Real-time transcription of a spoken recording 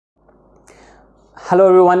Hello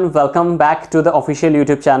everyone, welcome back to the official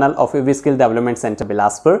YouTube channel of skill development centre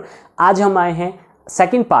Bilaspur. आज हम आए हैं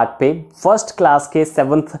second part पे, फर्स्ट क्लास के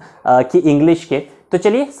 7th की इंग्लिश के। तो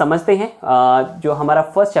चलिए समझते हैं जो हमारा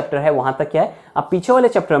फर्स्ट चैप्टर है वहाँ तक क्या है। अब पीछे वाले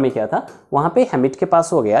चैप्टर में क्या था, वहाँ पे हैमिड के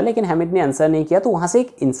पास हो गया, लेकिन हैमिड ने आंसर नहीं किया, तो वहाँ से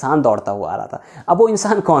एक इंसान दौड़ता हुआ आ रहा था। अब वो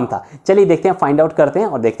इंसान कौन था, चलिए देखते हैं, फाइंड आउट करते हैं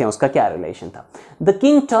और देखते हैं उसका क्या रिलेशन था। The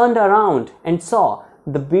king turned around and saw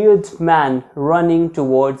the beard man running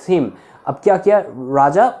towards him. अब क्या किया,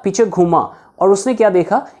 राजा पीछे घूमा और उसने क्या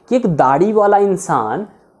देखा कि एक दाढ़ी वाला इंसान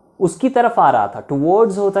उसकी तरफ आ रहा था।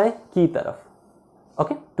 टुवर्ड्स होता है की तरफ,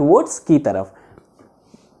 ओके, टुवर्ड्स की तरफ।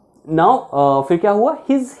 नाउ फिर क्या हुआ,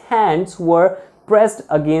 his hands were pressed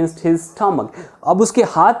against his stomach. अब उसके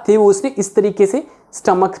हाथ थे वो उसने इस तरीके से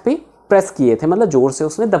स्टमक पे प्रेस किए थे, मतलब जोर से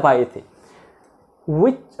उसने दबाए थे।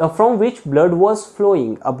 From which blood was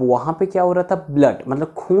flowing. अब वहां पे क्या हो रहा था, ब्लड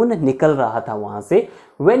मतलब खून निकल रहा था वहां से।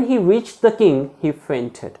 When he reached the king, he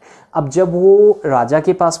fainted. अब जब वो राजा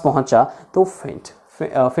के पास पहुंचा तो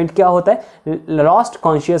फेंट क्या होता है, लॉस्ट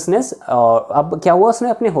कॉन्शियसनेस। अब क्या हुआ, उसने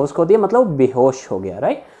अपने होश खो दिया, मतलब बेहोश हो गया,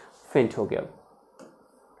 राइट, फेंट हो गया।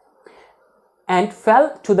 And fail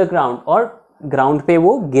to the ground, और ग्राउंड पे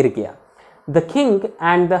वो गिर गया। The king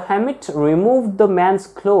and the hermit removed the man's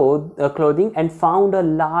clothing and found a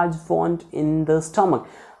large wound in the stomach.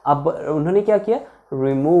 अब उन्होंने क्या किया,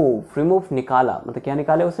 रिमूव निकाला, मतलब क्या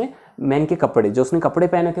निकाले उसने, मैन के कपड़े, जो उसने कपड़े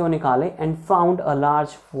पहने थे वो निकाले। And found a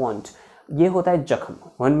large want, ये होता है जख्म,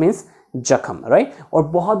 वॉन्ट मीन्स जख्म, राइट, और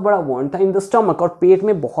बहुत बड़ा वॉन्ट था इन द स्टमक, और पेट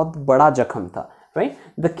में बहुत बड़ा जख्म था, right.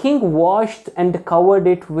 The king washed and covered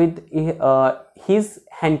it with his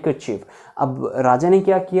handkerchief. अब राजा ने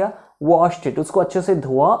क्या किया, वॉश्ड इट, उसको अच्छे से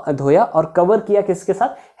धोया और कवर किया किसके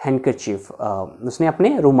साथ, हैंडकरचीफ, उसने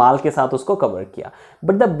अपने रुमाल के साथ उसको कवर किया।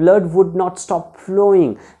 But the blood would not stop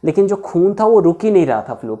flowing, लेकिन जो खून था वो रुक ही नहीं रहा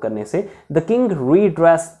था फ्लो करने से। The king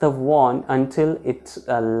रीड्रेस्ड the wand until it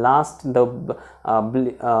last the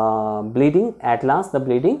bleeding, at last the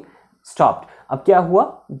bleeding stopped. अब क्या हुआ,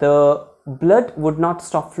 the blood would not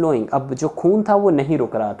stop flowing, अब जो खून था वो नहीं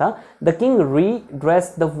रुक रहा था। The king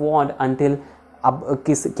रीड्रेस्ड the wand until, अब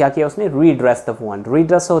क्या किया उसने, रीड्रेस द वॉन्ड।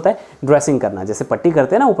 रीड्रेस होता है ड्रेसिंग करना, जैसे पट्टी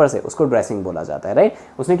करते हैं ना ऊपर से, उसको ड्रेसिंग बोला जाता है, राइट।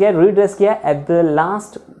 उसने क्या रीड्रेस किया, at the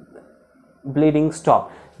last bleeding stop,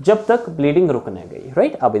 जब तक ब्लीडिंग रुक न गई,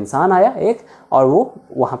 राइट। अब इंसान आया एक, और वो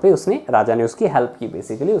वहां पे उसने, राजा ने उसकी हेल्प की,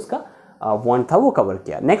 बेसिकली उसका वॉन्ड था वो कवर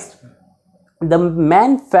किया। Next, the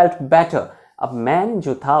man felt better. अब मैन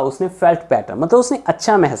जो था उसने फेल्ट बेटर, मतलब उसने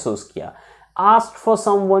अच्छा महसूस किया। Asked for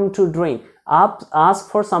someone to drink, आप ask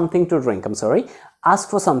for something to drink, I am sorry, ask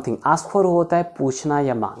for something, ask for होता है पूछना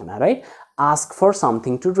या मांगना, right. Ask for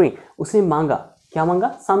something to drink, उसने मांगा, क्या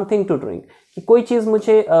मांगा, समथिंग टू ड्रिंक, कि कोई चीज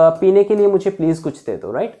मुझे पीने के लिए मुझे प्लीज कुछ दे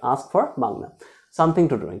दो, राइट। आस्क फॉर मांगना, something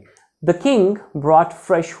to drink. The king brought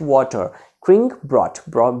fresh water, king brought,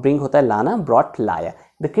 bring होता है लाना, ब्रॉट लाया।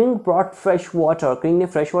 The king brought fresh water, king ने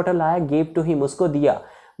फ्रेश वाटर लाया, गेव टू हिम, उसको दिया।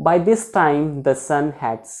 By this time the sun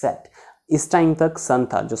had set, इस टाइम तक सन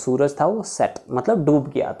था, जो सूरज था वो सेट मतलब डूब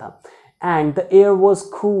गया था। And the air was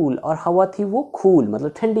cool, और हवा थी वो कूल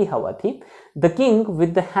मतलब ठंडी हवा थी। The king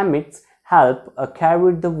with the हैमिट्स help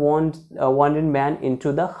carried the wounded man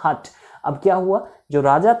into the हट। अब क्या हुआ, जो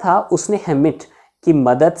राजा था उसने हैमिट की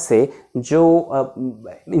मदद से, जो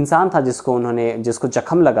इंसान था जिसको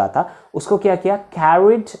जख्म लगा था, उसको क्या किया,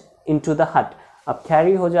 कैरिड इनटू द हट। अब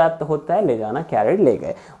कैरी हो जाता होता है ले जाना, कैरिड ले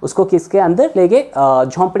गए उसको, किसके अंदर ले गए,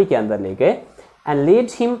 झोंपड़ी के अंदर ले गए। And lead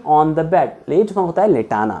him on the bed, lead होता है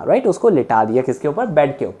लेटाना, राइट, उसको लेटा दिया किसके ऊपर,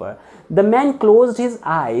 बेड के ऊपर। The man closed his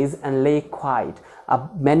eyes and ले क्वाइट। अब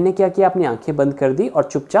मैन ने क्या किया, अपनी आंखें बंद कर दी और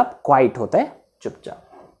चुपचाप, क्वाइट होता है चुपचाप,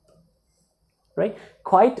 राइट,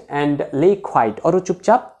 क्वाइट एंड ले क्वाइट, और वो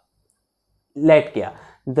चुपचाप लेट गया।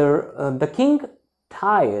 The king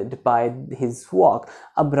tired by his walk।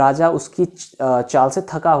 अब राजा उसकी चाल से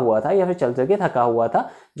थका हुआ था, या फिर चल चल के थका हुआ था,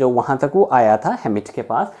 जो वहां तक वो आया था हैमिट के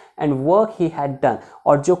पास। And work he had done,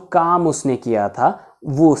 और जो काम उसने किया था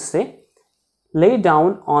वो उससे, lay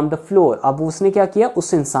down on the floor। अब उसने क्या किया,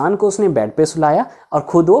 उस इंसान को उसने बेड पे सुलाया और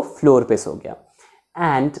खुद वो फ्लोर पे सो गया।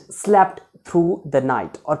 And slept through the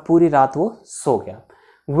night, और पूरी रात वो सो गया।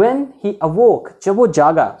 when he awoke, जब वो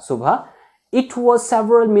जागा सुबह, it was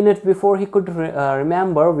several minutes before he could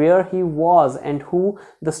remember where he was and who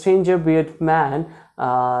the stranger bearded man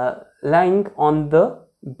lying on the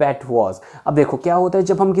bed was। अब देखो क्या होता है,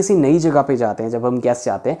 जब हम किसी नई जगह पे जाते हैं, जब हम गेस्ट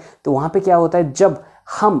जाते हैं, तो वहां पे क्या होता है, जब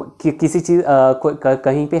हम किसी चीज़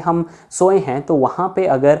कहीं पे हम सोए हैं तो वहाँ पे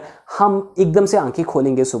अगर हम एकदम से आंखें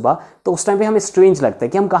खोलेंगे सुबह तो उस टाइम पे हमें स्ट्रेंज लगता है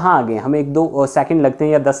कि हम कहाँ आ गए, हमें 1-2 सेकंड लगते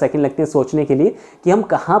हैं या 10 सेकंड लगते हैं सोचने के लिए कि हम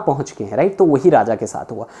कहाँ पहुँच गए हैं, राइट। तो वही राजा के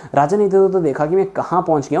साथ हुआ। राजा ने तो देखा कि मैं कहाँ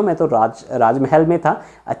पहुँच गया हूँ, मैं तो राजमहल में था,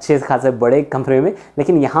 अच्छे खासे बड़े कमरे में,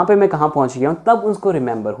 लेकिन यहाँ पर मैं कहाँ पहुँच गया हूँ। तब उसको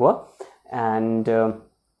रिमेंबर हुआ and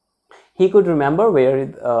he could remember where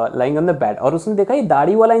lying on the bed। और उसने देखा ये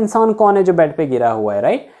दाढ़ी वाला इंसान कौन है जो बेड पे गिरा हुआ है,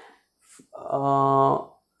 right.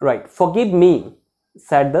 Right, forgive me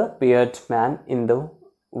said the bearded man in the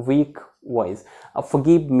weak voice। अब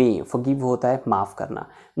forgive me, forgive होता है माफ करना,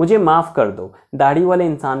 मुझे माफ कर दो, दाढ़ी वाले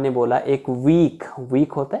इंसान ने बोला एक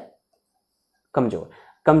weak होता है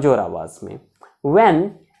कमजोर आवाज में। when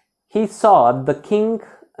he saw the king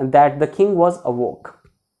that the king was awake।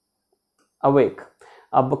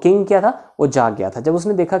 अब किंग क्या था, वो जाग गया था। जब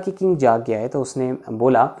उसने देखा कि किंग जाग गया है तो उसने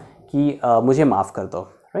बोला कि मुझे माफ़ कर दो,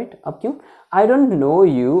 राइट। अब क्यों, I don't know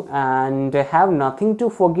you and have nothing to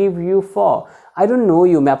forgive you for. I don't know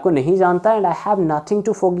you, मैं आपको नहीं जानता, and I have nothing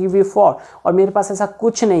to forgive you for, और मेरे पास ऐसा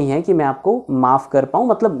कुछ नहीं है कि मैं आपको माफ़ कर पाऊँ।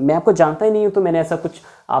 मतलब मैं आपको जानता ही नहीं हूँ, तो मैंने ऐसा कुछ,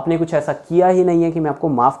 आपने कुछ ऐसा किया ही नहीं है कि मैं आपको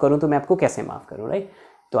माफ़ करूँ, तो मैं आपको कैसे माफ़ करूँ, राइट।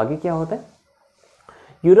 तो आगे क्या होता है,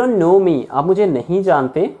 यू डोंट नो मी, आप मुझे नहीं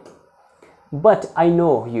जानते, बट आई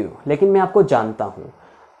नो यू, लेकिन मैं आपको जानता हूँ।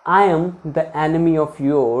 I am the enemy of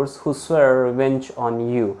yours who swear revenge on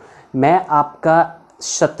you. मैं आपका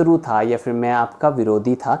शत्रु था या फिर मैं आपका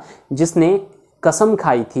विरोधी था जिसने कसम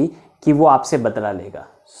खाई थी कि वो आपसे बदला लेगा।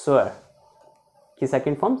 स्वेयर की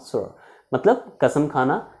सेकंड फॉर्म स्वेयर, मतलब कसम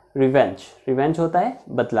खाना। रिवेंज होता है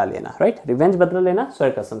बदला लेना, राइट। रिवेंज बदला लेना,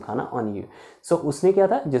 स्वेयर कसम खाना ऑन यू। सो उसने क्या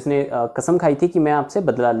था, जिसने कसम खाई थी कि मैं आपसे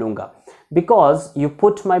बदला लूंगा। Because you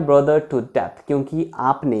put my brother to death, क्योंकि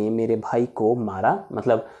आपने मेरे भाई को मारा,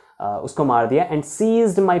 मतलब उसको मार दिया। And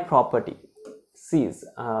seized my property. Seize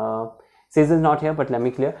is not here but let me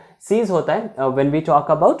clear. Seize होता है व्हेन वी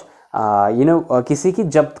टॉक अबाउट किसी की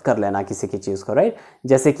जब्त कर लेना, किसी की चीज़ को, राइट।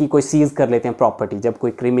 जैसे कि कोई सीज कर लेते हैं प्रॉपर्टी, जब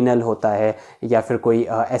कोई क्रिमिनल होता है या फिर कोई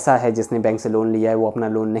ऐसा है जिसने बैंक से लोन लिया है, वो अपना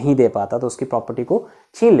लोन नहीं दे पाता तो उसकी प्रॉपर्टी को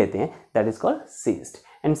छीन लेते हैं, that is called seized.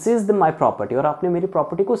 And seized my property, और आपने मेरी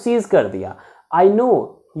प्रॉपर्टी को सीज कर दिया। I know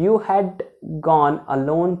you had gone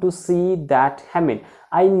alone to see that हेमिट।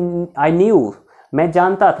 I knew, मैं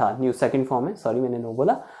जानता था, न्यू सेकंड फॉर्म है, सॉरी मैंने नो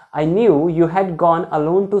बोला। I knew you had gone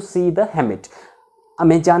alone to see the हेमिट।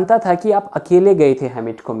 मैं जानता था कि आप अकेले गए थे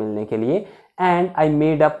हेमिट को मिलने के लिए। And I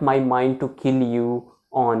made up my mind to kill you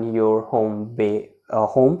on your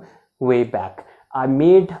home way back. I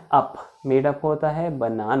made up होता है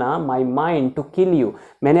बनाना, my mind to kill you,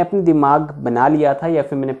 मैंने अपने दिमाग बना लिया था या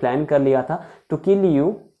फिर मैंने प्लान कर लिया था, to kill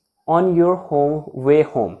you on your way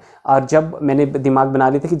home. और जब मैंने दिमाग बना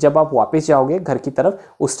लिया था कि जब आप वापस जाओगे घर की तरफ,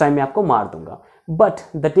 उस टाइम मैं आपको मार दूंगा। But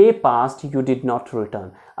the day past you did not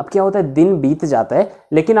return. अब क्या होता है, दिन बीत जाता है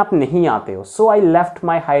लेकिन आप नहीं आते हो। सो I left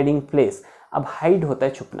my hiding place. अब हाइड होता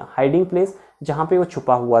है छुपना, हाइडिंग प्लेस जहाँ पे वो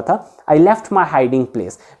छुपा हुआ था। I left my hiding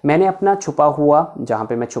place, मैंने अपना छुपा हुआ, जहाँ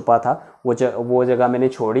पे मैं छुपा था वो जगह मैंने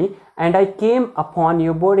छोड़ी। And I came upon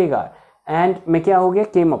your bodyguard. And मैं क्या हो गया,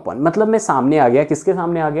 केम अपॉन मतलब मैं सामने आ गया। किसके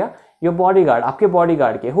सामने आ गया, योर बॉडीगार्ड, आपके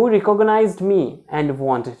बॉडीगार्ड के। Who recognised me and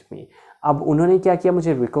wanted me. अब उन्होंने क्या किया,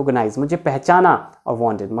 मुझे रिकॉग्नाइज, मुझे पहचाना, और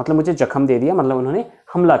वांटेड मतलब मुझे जख्म दे दिया, मतलब उन्होंने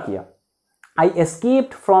हमला किया। आई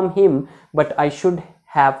escaped from him but I should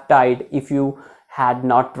have died if you had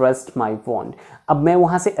not rest my वॉन्ड। अब मैं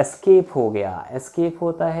वहाँ से एस्केप हो गया। एस्केप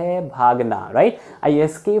होता है भागना, right. I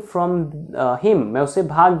escape from him, मैं उससे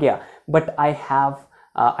भाग गया। But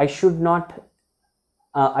I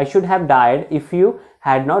should have died if you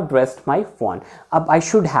had not rest my वॉन्ड। अब आई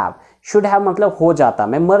शुड हैव मतलब हो जाता,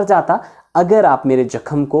 मैं मर जाता अगर आप मेरे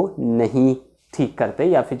जख्म को नहीं ठीक करते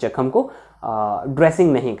या फिर जख्म को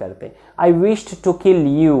ड्रेसिंग नहीं करते। आई wished to kill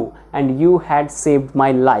you and you had saved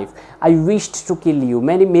my life. I wished to kill you,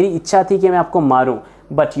 मेरी इच्छा थी कि मैं आपको मारूं,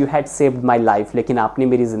 but you had saved my life, लेकिन आपने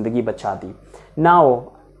मेरी ज़िंदगी बचा दी। Now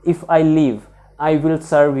if I live I will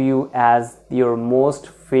serve you as your most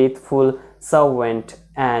faithful servant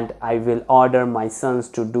and I will order my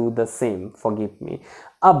sons to do the same, forgive me.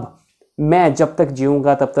 अब मैं जब तक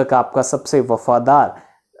जीऊँगा तब तक आपका सबसे वफादार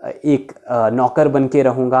एक नौकर बन के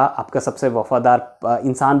रहूँगा, आपका सबसे वफादार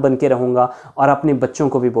इंसान बन के रहूँगा, और अपने बच्चों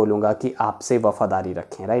को भी बोलूँगा कि आपसे वफादारी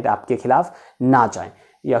रखें, राइट, आपके खिलाफ ना जाएं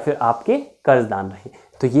या फिर आपके कर्जदान रहें।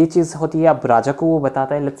 तो ये चीज़ होती है। अब राजा को वो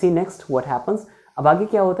बताता है। Let's see next what happens. अब आगे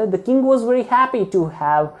क्या होता है, the king was very happy to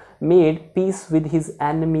have made peace with his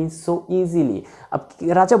enemy so easily. अब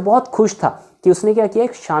राजा बहुत खुश था कि उसने क्या किया,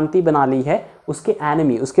 एक शांति बना ली है उसके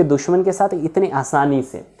एनिमी, उसके दुश्मन के साथ इतने आसानी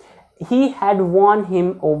से। He had von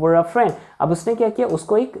him over a friend. अब उसने क्या किया,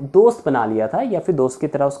 उसको एक दोस्त बना लिया था या फिर दोस्त की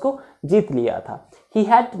तरह उसको जीत लिया था। He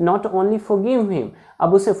had not only forgive him,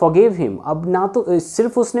 अब उसे फॉरगिव हिम, अब ना तो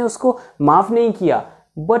सिर्फ उसने उसको माफ नहीं किया,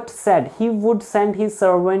 but said he would send his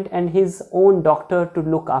servant and his own doctor to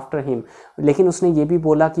look after him, लेकिन उसने ये भी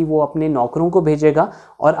बोला कि वो अपने नौकरों को भेजेगा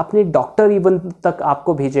और अपने डॉक्टर इवन तक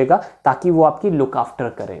आपको भेजेगा ताकि वो आपकी लुक आफ्टर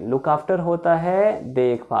करें। लुक आफ्टर होता है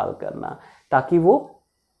देखभाल करना, ताकि वो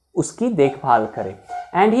उसकी देखभाल करे।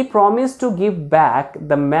 And he promise to give back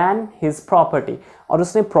the man his property, और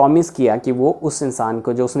उसने प्रॉमिस किया कि वो उस इंसान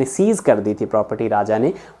को जो उसने सीज कर दी थी प्रॉपर्टी राजा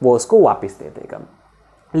ने, वो उसको वापस दे देगा।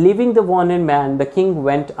 Living the wanted man the king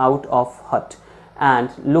went out of हट and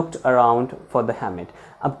looked around for the हेमिट।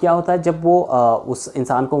 अब क्या होता है, जब वो उस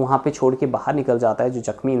इंसान को वहाँ पे छोड़ के बाहर निकल जाता है, जो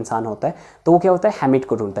जख्मी इंसान होता है, तो वो क्या होता है, हेमिट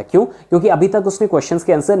को ढूंढता है। क्यों? क्योंकि अभी तक उसने क्वेश्चंस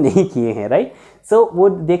के आंसर नहीं किए हैं, राइट। सो वो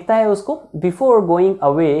देखता है उसको। Before going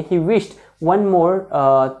away he wished one more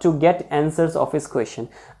to get answers of his question.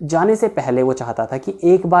 जाने से पहले वो चाहता था कि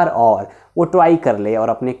एक बार और वो ट्राई कर ले और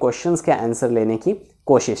अपने क्वेश्चंस के आंसर लेने की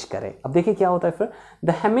कोशिश करे। अब देखिए क्या होता है फिर।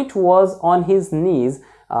 The हेमिट was on his knees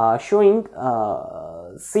showing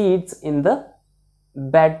seeds in the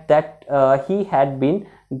bed that he had been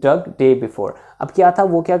dug day before। अब क्या था,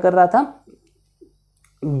 वो क्या कर रहा था,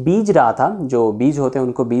 बीज रहा था, जो बीज होते हैं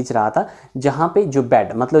उनको बीज रहा था, जहाँ पे जो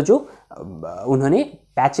बेड मतलब जो उन्होंने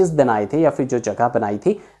पैचेस बनाए थे या फिर जो जगह बनाई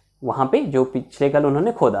थी वहाँ पे जो पिछले कल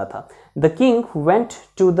उन्होंने खोदा था। The king went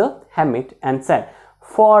to the हेमिट and said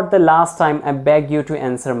for the last time I beg you to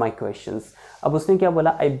answer my questions. अब उसने क्या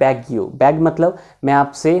बोला, आई बैग यू। बैग मतलब मैं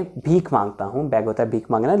आपसे भीख मांगता हूँ, बैग होता है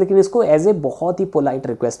भीख मांगना, लेकिन इसको एज ए बहुत ही पोलाइट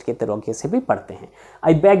रिक्वेस्ट के तरीके से भी पढ़ते हैं।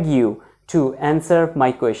 आई bag you to answer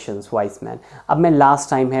my questions wise man. अब मैं लास्ट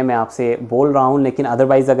टाइम है, मैं आपसे बोल रहा हूँ, लेकिन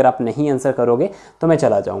अदरवाइज अगर आप नहीं आंसर करोगे तो मैं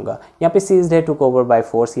चला जाऊँगा। यहाँ पे सीज्ड है, टुक ओवर बाय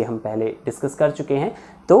फोर्स, ये हम पहले डिस्कस कर चुके हैं।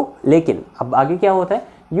 तो लेकिन अब आगे क्या होता है,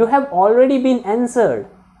 you have already been answered.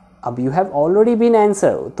 अब you have already been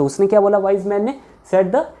answered, तो उसने क्या बोला, वाइज मैन ने,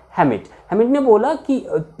 सेड द हेमिट। हेमिट ने बोला कि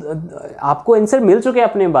आपको आंसर मिल चुके हैं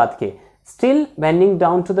अपने बात के। Still bending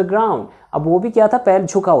down to the ground. अब वो भी क्या था, पैर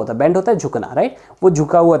झुका हुआ था, बेंड होता है झुकना, राइट। वो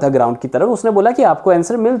झुका हुआ था ग्राउंड की तरफ। उसने बोला कि आपको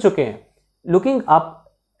आंसर मिल चुके हैं। Looking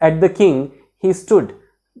up at the king he stood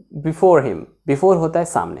before him. Before होता है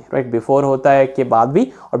सामने, राइट। बिफोर होता है के बाद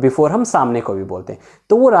भी, और बिफोर हम सामने को भी बोलते हैं।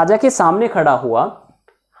 तो वो राजा के सामने खड़ा हुआ।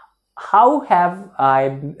 How have I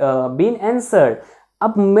been answered.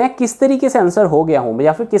 अब मैं किस तरीके से आंसर हो गया हूं,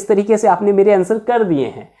 या फिर किस तरीके से आपने मेरे आंसर कर दिए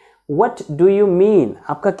हैं। वट डू यू मीन,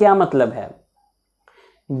 आपका क्या मतलब है।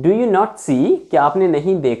 डू यू नॉट सी, क्या आपने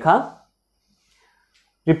नहीं देखा।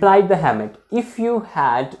 Replied the हेमिट, if you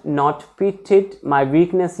had not pitied my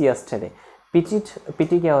weakness yesterday.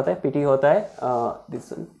 पिटी क्या होता है, पिटी होता है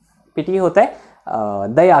पिटी होता है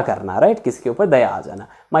दया करना, राइट, किसी के ऊपर दया आ जाना।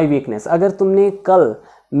 माई वीकनेस, अगर तुमने कल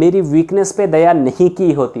मेरी वीकनेस पे दया नहीं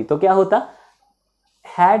की होती तो क्या होता,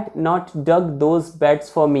 had not dug those beds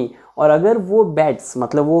for me। और अगर वो बेड्स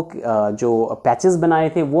मतलब वो जो पैचेस बनाए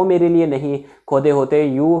थे वो मेरे लिए नहीं खोदे होते,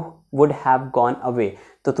 you would have gone away,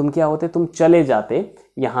 तो तुम क्या होते, तुम चले जाते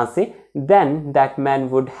यहाँ से। then that man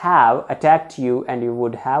would have attacked you and you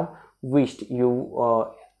would have wished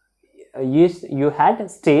you had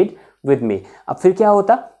stayed with me। अब फिर क्या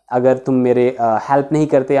होता, अगर तुम मेरे हेल्प नहीं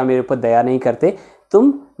करते या मेरे ऊपर दया नहीं करते,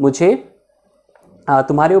 तुम मुझे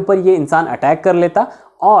तुम्हारे ऊपर ये इंसान अटैक कर लेता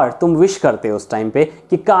और तुम विश करते उस टाइम पे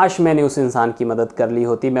कि काश मैंने उस इंसान की मदद कर ली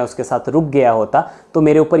होती, मैं उसके साथ रुक गया होता तो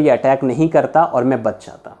मेरे ऊपर ये अटैक नहीं करता और मैं बच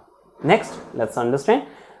जाता। Next let's understand.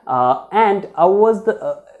 And I was the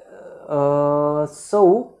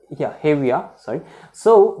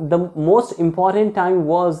so the most important time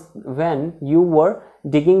was when you were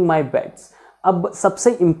digging my beds। अब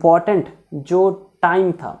सबसे important जो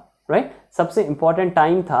टाइम था, राइट, सबसे important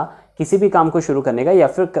टाइम था किसी भी काम को शुरू करने का, या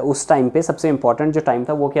फिर उस टाइम पे सबसे इंपॉर्टेंट जो टाइम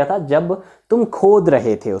था वो क्या था, जब तुम खोद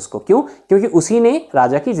रहे थे उसको। क्यों? क्योंकि उसी ने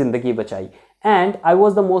राजा की जिंदगी बचाई। And I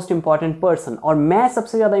was the most important person, और मैं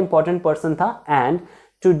सबसे ज्यादा इंपॉर्टेंट पर्सन था। And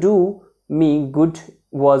to do me good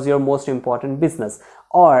was your most important business,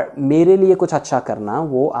 और मेरे लिए कुछ अच्छा करना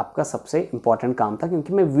वो आपका सबसे इंपॉर्टेंट काम था,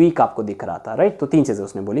 क्योंकि मैं वीक आपको दिख रहा था, राइट। तो तीन चीजें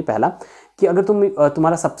उसने बोली। पहला कि अगर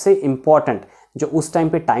तुम्हारा सबसे इंपॉर्टेंट जो उस टाइम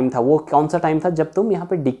पे टाइम था वो कौन सा टाइम था, जब तुम यहाँ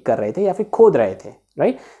पे डिग कर रहे थे या फिर खोद रहे थे,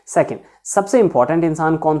 राइट। सेकंड, सबसे इंपॉर्टेंट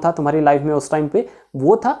इंसान कौन था तुम्हारी लाइफ में उस टाइम पे,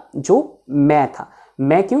 वो था जो मैं था।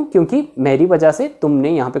 मैं क्यों? क्योंकि मेरी वजह से तुमने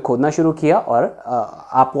यहाँ पे खोदना शुरू किया और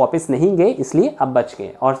आप वापस नहीं गए, इसलिए आप बच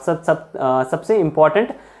गए। और सबसे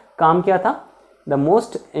इंपॉर्टेंट काम क्या था, the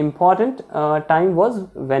most important time was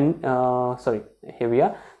when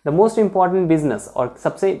the most important business, और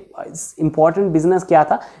सबसे इंपॉर्टेंट बिजनेस क्या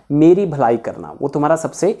था? मेरी भलाई करना, वो तुम्हारा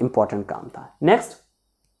सबसे इंपॉर्टेंट काम था। नेक्स्ट,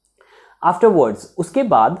 आफ्टरवर्ड्स, उसके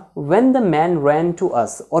बाद, when the man ran to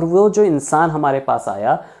us, और वो जो इंसान हमारे पास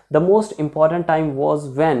आया, the most important time was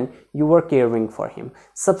when you were caring for him,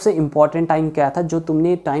 सबसे important टाइम क्या था? जो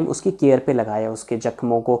तुमने टाइम उसकी केयर पे लगाया, उसके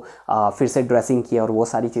जख्मों को फिर से ड्रेसिंग किया और वो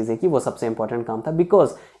सारी चीज़ें की, वो सबसे important काम था। Because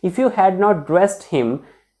if you had not dressed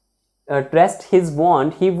his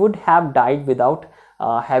wound, he would have died without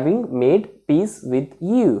having made peace with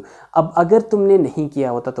you। अब अगर तुमने नहीं किया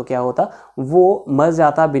होता तो क्या होता? वो मर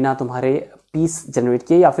जाता बिना तुम्हारे पीस जनरेट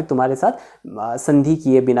किए, या फिर तुम्हारे साथ संधि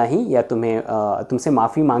किए बिना ही, या तुमसे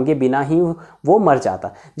माफ़ी मांगे बिना ही वो मर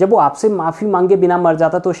जाता। जब वो आपसे माफ़ी मांगे बिना मर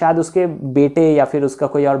जाता तो शायद उसके बेटे या फिर उसका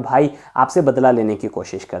कोई और भाई आपसे बदला लेने की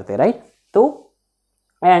कोशिश करते, राइट? तो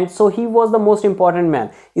and so he was the most important man,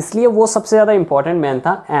 इसलिए वो सबसे ज़्यादा इंपॉर्टेंट मैन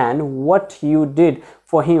था। And what you did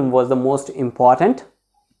for him was the most important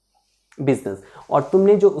business, और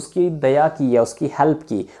तुमने जो उसकी दया की या उसकी हेल्प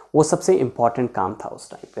की, वो सबसे इंपॉर्टेंट काम था उस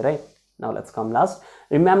टाइम पे, right? Now let's come last,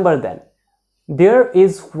 remember then there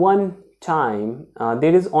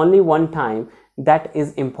is only one time that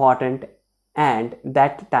is important and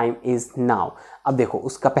that time is now. अब देखो,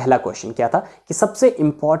 उसका पहला क्वेश्चन क्या था कि सबसे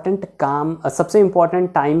इंपॉर्टेंट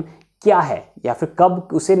टाइम क्या है, या फिर कब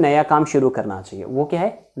उसे नया काम शुरू करना चाहिए? वो क्या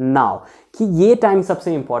है? नाउ, कि ये टाइम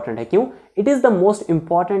सबसे इंपॉर्टेंट है। क्यों? It is the most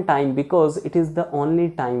important time because it is the only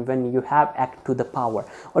time when you have act to the power,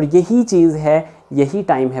 और यही चीज़ है, यही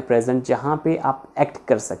टाइम है प्रेजेंट जहाँ पे आप एक्ट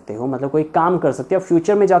कर सकते हो, मतलब कोई काम कर सकते हो। आप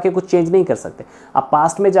फ्यूचर में जाके कुछ चेंज नहीं कर सकते, आप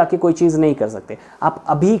पास्ट में जाके कोई चीज़ नहीं कर सकते, आप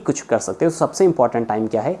अभी कुछ कर सकते हो। सबसे इंपॉर्टेंट टाइम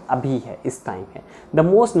क्या है? अभी है, इस टाइम है। The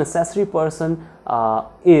most necessary person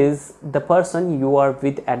is the person you are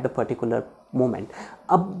with at the particular moment.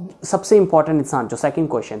 अब सबसे इंपॉर्टेंट इंसान, जो सेकंड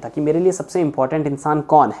क्वेश्चन था कि मेरे लिए सबसे इंपॉर्टेंट इंसान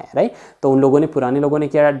कौन है, राइट? तो उन लोगों ने, पुराने लोगों ने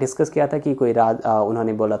क्या डिस्कस किया था कि कोई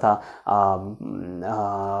उन्होंने बोला था,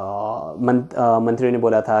 मंत्री ने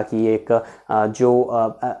बोला था कि एक जो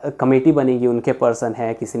कमेटी बनेगी उनके पर्सन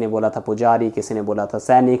है, किसी ने बोला था पुजारी, किसी ने बोला था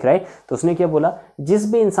सैनिक, राइट? तो उसने क्या बोला?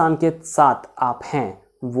 जिस भी इंसान के साथ आप हैं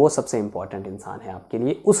वो सबसे इंपॉर्टेंट इंसान है आपके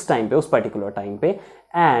लिए उस टाइम पे, उस पर्टिकुलर टाइम पे।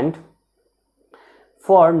 And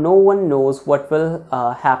for no one knows what will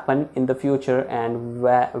happen in the future and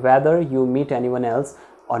whether you meet anyone else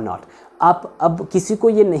or not। अब किसी को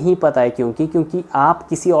ये नहीं पता है, क्योंकि आप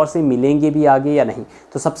किसी और से मिलेंगे भी आगे या नहीं।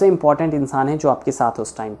 तो सबसे इंपॉर्टेंट इंसान है जो आपके साथ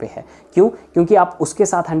उस टाइम पे है। क्यों? क्योंकि आप उसके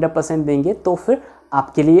साथ 100% देंगे तो फिर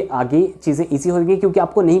आपके लिए आगे चीज़ें ईजी होगी, क्योंकि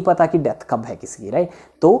आपको नहीं पता कि डेथ कब है किसी की, राइट?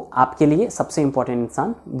 तो आपके लिए सबसे इंपॉर्टेंट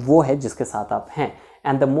इंसान वो है जिसके साथ आप हैं।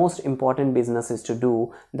 And the most important business is to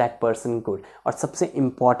do that person good, और सबसे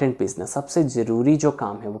इंपॉर्टेंट बिजनेस, सबसे ज़रूरी जो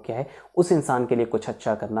काम है वो क्या है? उस इंसान के लिए कुछ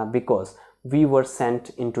अच्छा करना। Because we were sent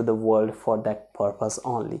in to the world for that purpose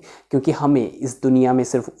only, क्योंकि हमें इस दुनिया में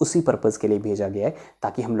सिर्फ उसी पर्पज़ के लिए भेजा गया है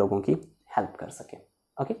ताकि हम लोगों की हेल्प कर सकें।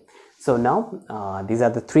 Okay, so now these are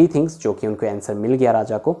the 3 things जो कि उनको आंसर मिल गया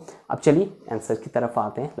राजा को। अब चलिए आंसर की तरफ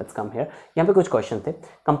आते हैं। Let's come here. यहाँ पे कुछ क्वेश्चन थे।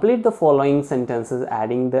 Complete the following sentences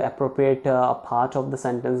adding the appropriate part of the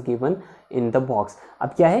sentence given in the box. अब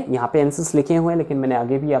क्या है, यहाँ पे आंसर्स लिखे हुए हैं लेकिन मैंने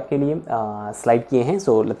आगे भी आपके लिए स्लाइड किए हैं।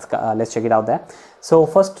 So let's check it out that. So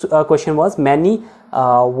first question was many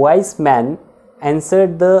wise man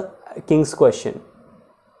answered the Kings question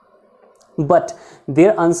but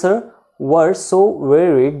there answer were so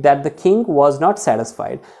varied that the king was not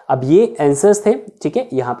satisfied। अब ये आंसर्स थे, ठीक है,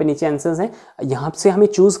 यहाँ पे नीचे आंसर्स हैं, यहाँ से हमें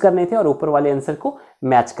चूज करने थे और ऊपर वाले आंसर को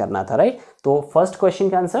मैच करना था, राइट? तो फर्स्ट क्वेश्चन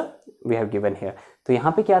का answer we have given here. तो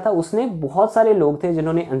यहाँ पे क्या था, उसने बहुत सारे लोग थे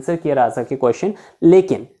जिन्होंने आंसर किया राजा के क्वेश्चन,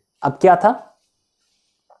 लेकिन अब क्या था,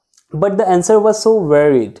 but the answer was so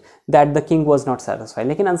varied that the king was not satisfied.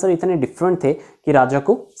 लेकिन आंसर इतने डिफरेंट थे कि राजा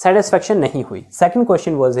को सेटिस्फैक्शन नहीं हुई। Second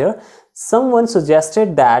question was here someone suggested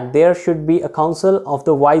that there should be a council of the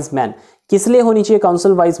wise man. किस लिए होनी चाहिए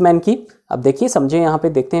काउंसिल वाइज मैन की? अब देखिए, समझे, यहाँ पे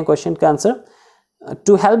देखते हैं क्वेश्चन का answer.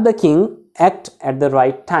 To help the king act at the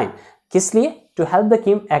right time. किस लिए? To help the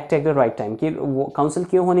king act at the right time, कि वो काउंसिल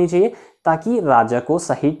क्यों होनी चाहिए? ताकि राजा को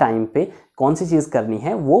सही टाइम पे कौन सी चीज करनी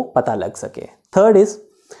है वो पता लग सके। Third is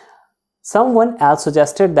someone else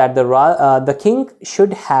suggested that the king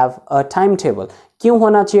should have a timetable। क्यों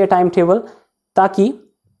होना चाहिए टाइम टेबल? ताकि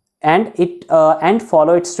and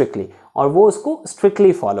follow it strictly, और वो उसको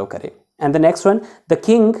strictly follow करे। And the next one, the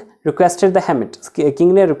king requested the hermit।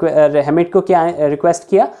 King ने hermit को क्या रिक्वेस्ट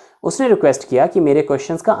किया? उसने रिक्वेस्ट किया कि मेरे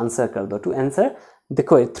क्वेश्चंस का आंसर कर दो। टू आंसर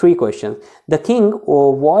देखो 3 question. The king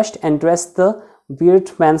washed and dressed the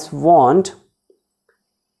bearded man's wound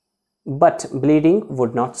but bleeding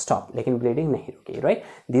would not stop, लेकिन bleeding नहीं रुकी, right?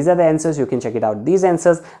 These are the answers, you can check it out, these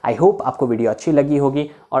answers. I hope आपको video अच्छी लगी होगी,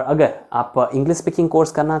 और अगर आप इंग्लिश स्पीकिंग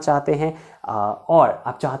कोर्स करना चाहते हैं और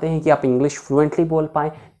आप चाहते हैं कि आप इंग्लिश फ्लुएंटली बोल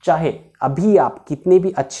पाएँ, चाहे अभी आप कितनी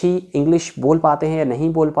भी अच्छी इंग्लिश बोल पाते हैं या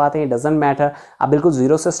नहीं बोल पाते हैं, डजेंट मैटर, आप बिल्कुल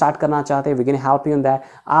जीरो से स्टार्ट करना चाहते हैं, we can help you in that.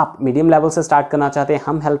 आप मीडियम लेवल से स्टार्ट करना चाहते हैं,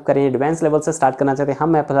 हम हेल्प करेंगे। एडवांस लेवल से स्टार्ट करना चाहते हैं,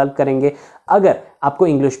 हम हेल्प करेंगे। अगर आपको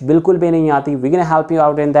इंग्लिश बिल्कुल भी नहीं आती, we can help you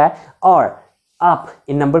out in that. और आप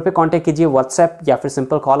इन नंबर पे कांटेक्ट कीजिए, व्हाट्सएप या फिर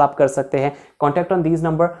सिंपल कॉल आप कर सकते हैं, कांटेक्ट ऑन दीज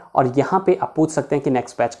नंबर, और यहाँ पे आप पूछ सकते हैं कि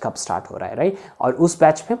नेक्स्ट बैच कब स्टार्ट हो रहा है, राइट? और उस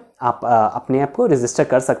बैच में आप अपने आप को रजिस्टर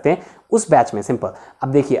कर सकते हैं उस बैच में। सिंपल, अब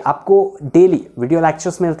देखिए, आपको डेली वीडियो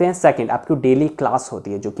लेक्चर्स मिलते हैं, सेकंड आपको डेली क्लास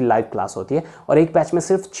होती है जो कि लाइव क्लास होती है, और एक बैच में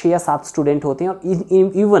सिर्फ 6 या 7 स्टूडेंट होते हैं। और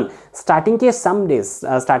इवन स्टार्टिंग के सम डेज,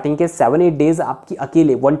 स्टार्टिंग के 7-8 डेज आपकी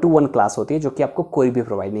अकेले 1-to-1 क्लास होती है, जो कि आपको कोई भी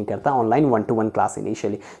प्रोवाइड नहीं करता, ऑनलाइन 1-to-1 क्लास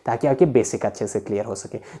इनिशियली, ताकि आपके बेसिक अच्छे से क्लियर हो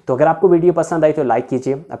सके। तो अगर आपको वीडियो पसंद आई तो लाइक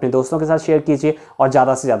कीजिए, अपने दोस्तों के साथ शेयर कीजिए, और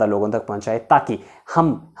ज़्यादा से ज़्यादा लोगों तक पहुँचाए, ताकि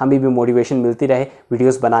हमें भी मोटिवेशन मिलती रहे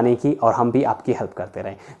वीडियोस बनाने की, और हम भी आपकी हेल्प करते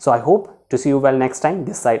रहें। सो I hope to see you well next time.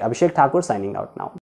 This side Abhishek Thakur signing out now.